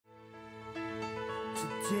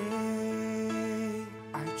Today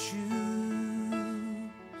I choose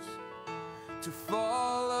to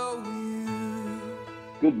follow you.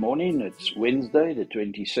 Good morning. It's Wednesday, the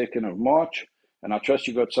 22nd of March, and I trust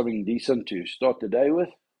you got something decent to start the day with.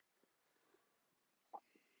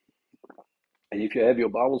 And if you have your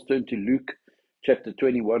Bibles, turn to Luke chapter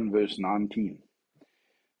 21, verse 19.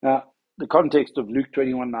 Now, the context of Luke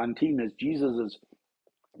 21:19 is Jesus is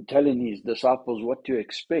telling his disciples what to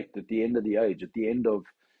expect at the end of the age, at the end of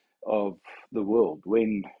the world,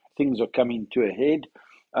 when things are coming to a head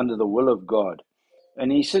under the will of God. And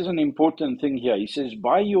he says an important thing here. He says,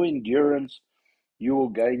 by your endurance, you will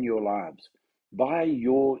gain your lives. By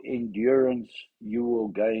your endurance, you will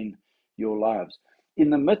gain your lives.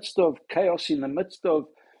 In the midst of chaos, in the midst of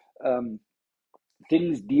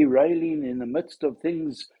things derailing, in the midst of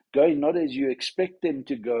things going not as you expect them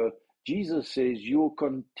to go, Jesus says you will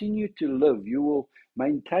continue to live. You will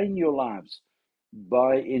maintain your lives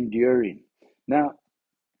by enduring. Now,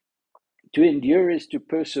 to endure is to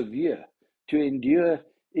persevere. To endure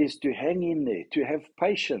is to hang in there, to have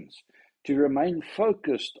patience, to remain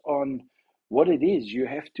focused on what it is you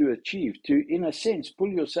have to achieve, to, in a sense, pull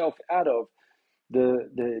yourself out of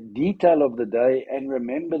the detail of the day and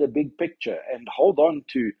remember the big picture and hold on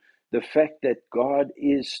to the fact that God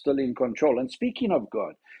is still in control. And speaking of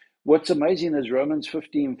God, what's amazing is Romans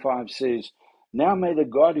 15:5 says, now may the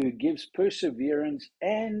God who gives perseverance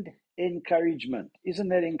and encouragement. Isn't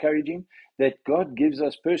that encouraging? That God gives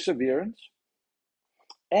us perseverance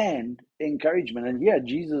and encouragement. And here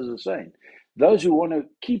Jesus is saying, those who want to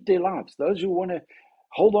keep their lives, those who want to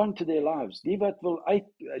hold on to their lives, die wat wil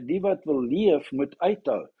leef moet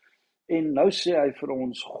uithou. En nou sê hy vir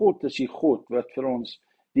ons, God is die God wat vir ons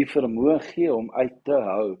die vermoë gee om uit te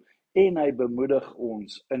hou, en hy bemoedig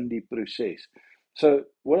ons in die proses. So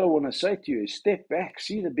what I want to say to you is step back,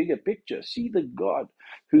 see the bigger picture, see the God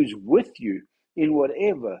who's with you in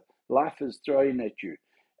whatever life is throwing at you.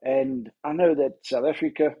 And I know that South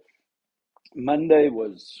Africa, Monday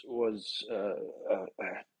was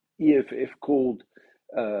EFF called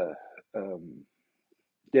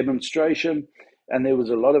demonstration, and there was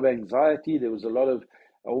a lot of anxiety. There was a lot of,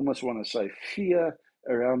 I almost want to say, fear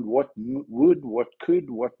around what would, what could,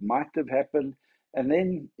 what might have happened. And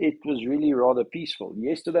then it was really rather peaceful.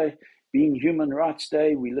 Yesterday, being Human Rights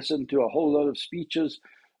Day, we listened to a whole lot of speeches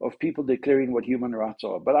of people declaring what human rights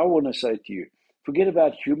are. But I want to say to you, forget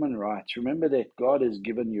about human rights. Remember that God has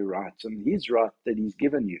given you rights, and his right that he's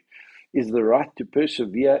given you is the right to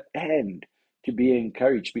persevere and to be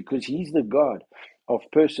encouraged, because he's the God of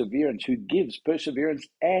perseverance who gives perseverance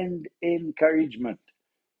and encouragement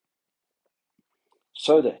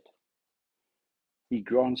so that he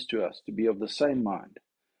grants to us to be of the same mind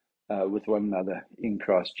with one another in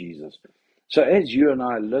Christ Jesus. So as you and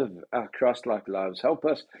I live our Christ-like lives,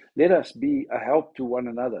 let us be a help to one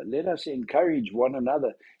another. Let us encourage one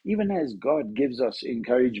another, even as God gives us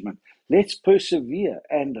encouragement. Let's persevere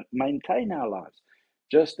and maintain our lives,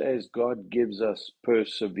 just as God gives us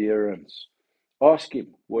perseverance. Ask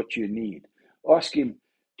him what you need. Ask him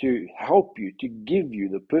to help you, to give you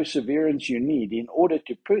the perseverance you need in order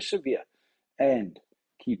to persevere and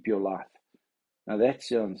keep your life. Now that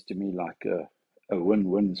sounds to me like a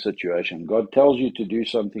win-win situation. God tells you to do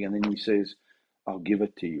something and then he says, I'll give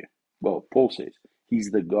it to you. Well, Paul says he's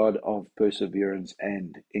the God of perseverance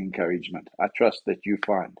and encouragement. I trust that you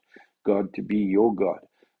find God to be your God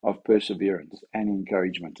of perseverance and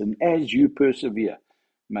encouragement. And as you persevere,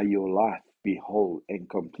 may your life be whole and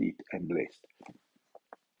complete and blessed.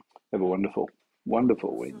 Have a wonderful,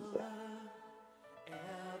 wonderful Wednesday.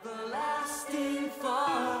 Everlasting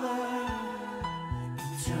Father.